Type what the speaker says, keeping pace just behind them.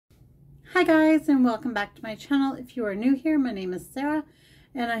Hi guys, and welcome back to my channel. If you are new here, my name is Sarah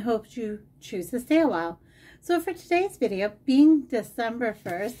and I hope you choose to stay a while. So for today's video, being December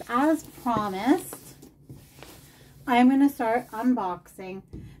 1st, as promised, I'm going to start unboxing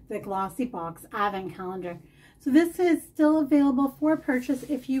the Glossybox Advent Calendar. So this is still available for purchase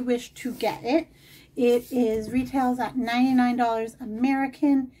if you wish to get it. It is retails at $99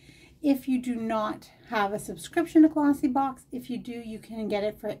 American. If you do not have a subscription to Glossybox, if you do, you can get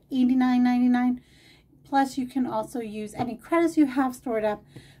it for $89.99. Plus, you can also use any credits you have stored up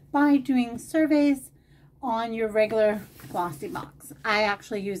by doing surveys on your regular Glossybox. I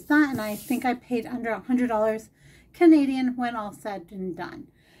actually used that, and I think I paid under $100 Canadian when all said and done.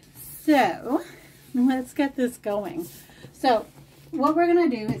 So, let's get this going. So, what we're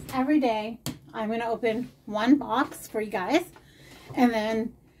going to do is every day, I'm going to open one box for you guys, and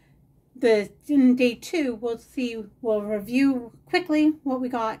then in day 2, we'll review quickly what we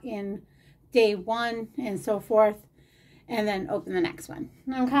got in day 1 and so forth, and then open the next one.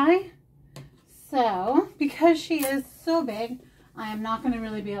 Okay? So, because she is so big, I am not going to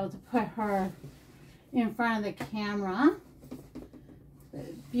really be able to put her in front of the camera.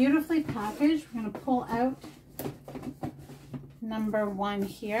 Beautifully packaged. We're going to pull out number 1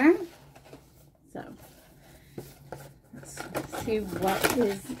 here. So, let's see what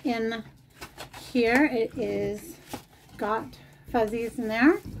is in here. It is got fuzzies in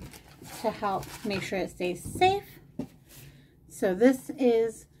there to help make sure it stays safe. So this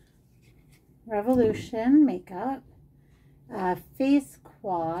is Revolution Makeup Face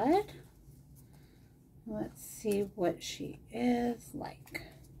Quad. Let's see what she is like.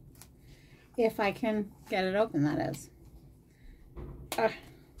 If I can get it open, that is.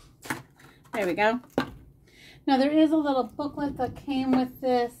 There we go. Now there is a little booklet that came with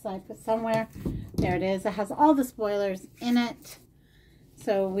this. I put somewhere. There it is. It has all the spoilers in it.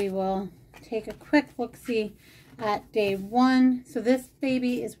 So we will take a quick look-see at day 1. So this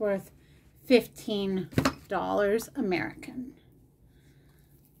baby is worth $15 American.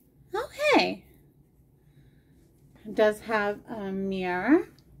 Okay. It does have a mirror.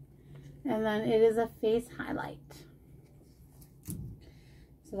 And then it is a face highlight.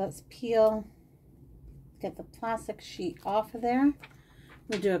 So let's peel, get the plastic sheet off of there.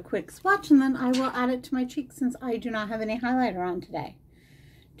 We'll do a quick swatch and then I will add it to my cheeks since I do not have any highlighter on today.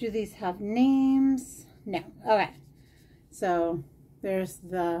 Do these have names? No. Okay. So there's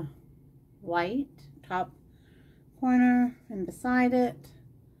the white top corner and beside it,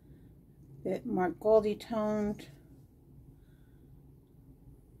 a bit more goldy toned.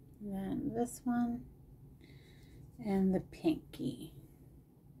 And then this one and the pinky.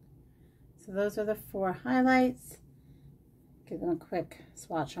 So those are the 4 highlights. Give them a quick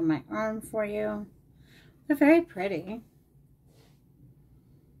swatch on my arm for you. They're very pretty.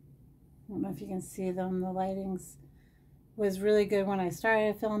 I don't know if you can see them. The lighting's was really good when I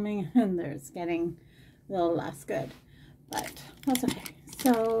started filming, and it's getting a little less good. But that's okay.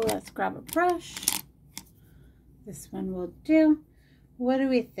 So let's grab a brush. This one will do. What do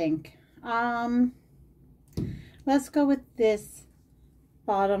we think? Let's go with this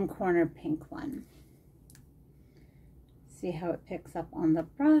bottom corner pink one. See how it picks up on the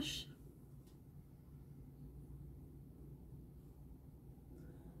brush.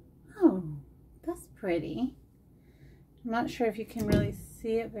 Oh, that's pretty. I'm not sure if you can really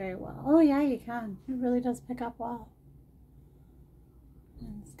see it very well. Oh yeah, you can. It really does pick up well.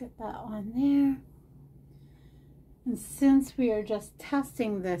 Let's get that on there. And since we are just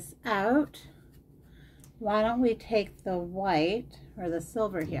testing this out, why don't we take the white, or the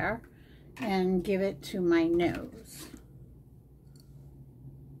silver here, and give it to my nose.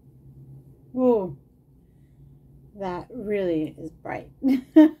 Ooh, that really is bright.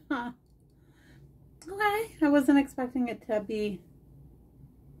 Okay, I wasn't expecting it to be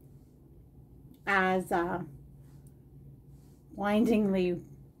as blindingly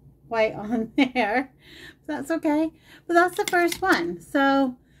white on there. That's okay. But that's the first one.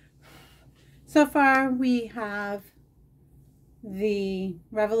 So far we have the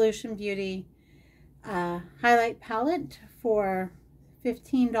Revolution Beauty highlight palette for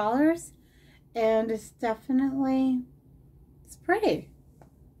 $15, and it's definitely, it's pretty.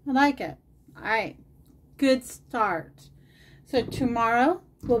 I like it. All right, good start. So tomorrow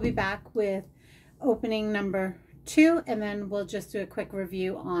we'll be back with opening number 2, and then we'll just do a quick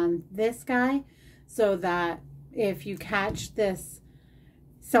review on this guy, so that if you catch this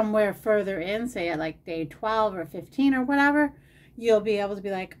somewhere further in, say at like day 12 or 15 or whatever, you'll be able to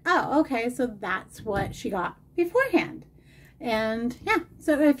be like, oh, okay, so that's what she got beforehand. And yeah,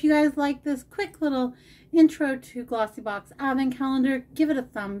 so if you guys like this quick little intro to Glossybox advent calendar, give it a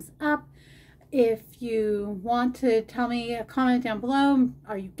thumbs up. If you want to tell me, a comment down below.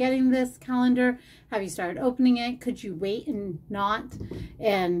 Are you getting this calendar? Have you started opening it? Could you wait and not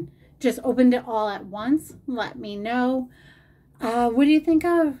and just opened it all at once? Let me know. What do you think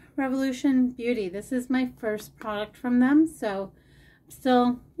of Revolution Beauty? This is my first product from them, so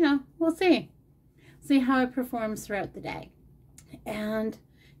still, you know, we'll see how it performs throughout the day. And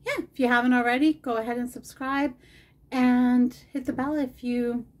yeah, if you haven't already, go ahead and subscribe and hit the bell if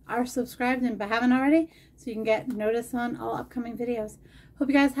you are subscribed and but haven't already, so you can get notice on all upcoming videos. Hope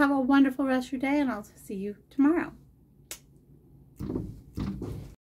you guys have a wonderful rest of your day, and I'll see you tomorrow.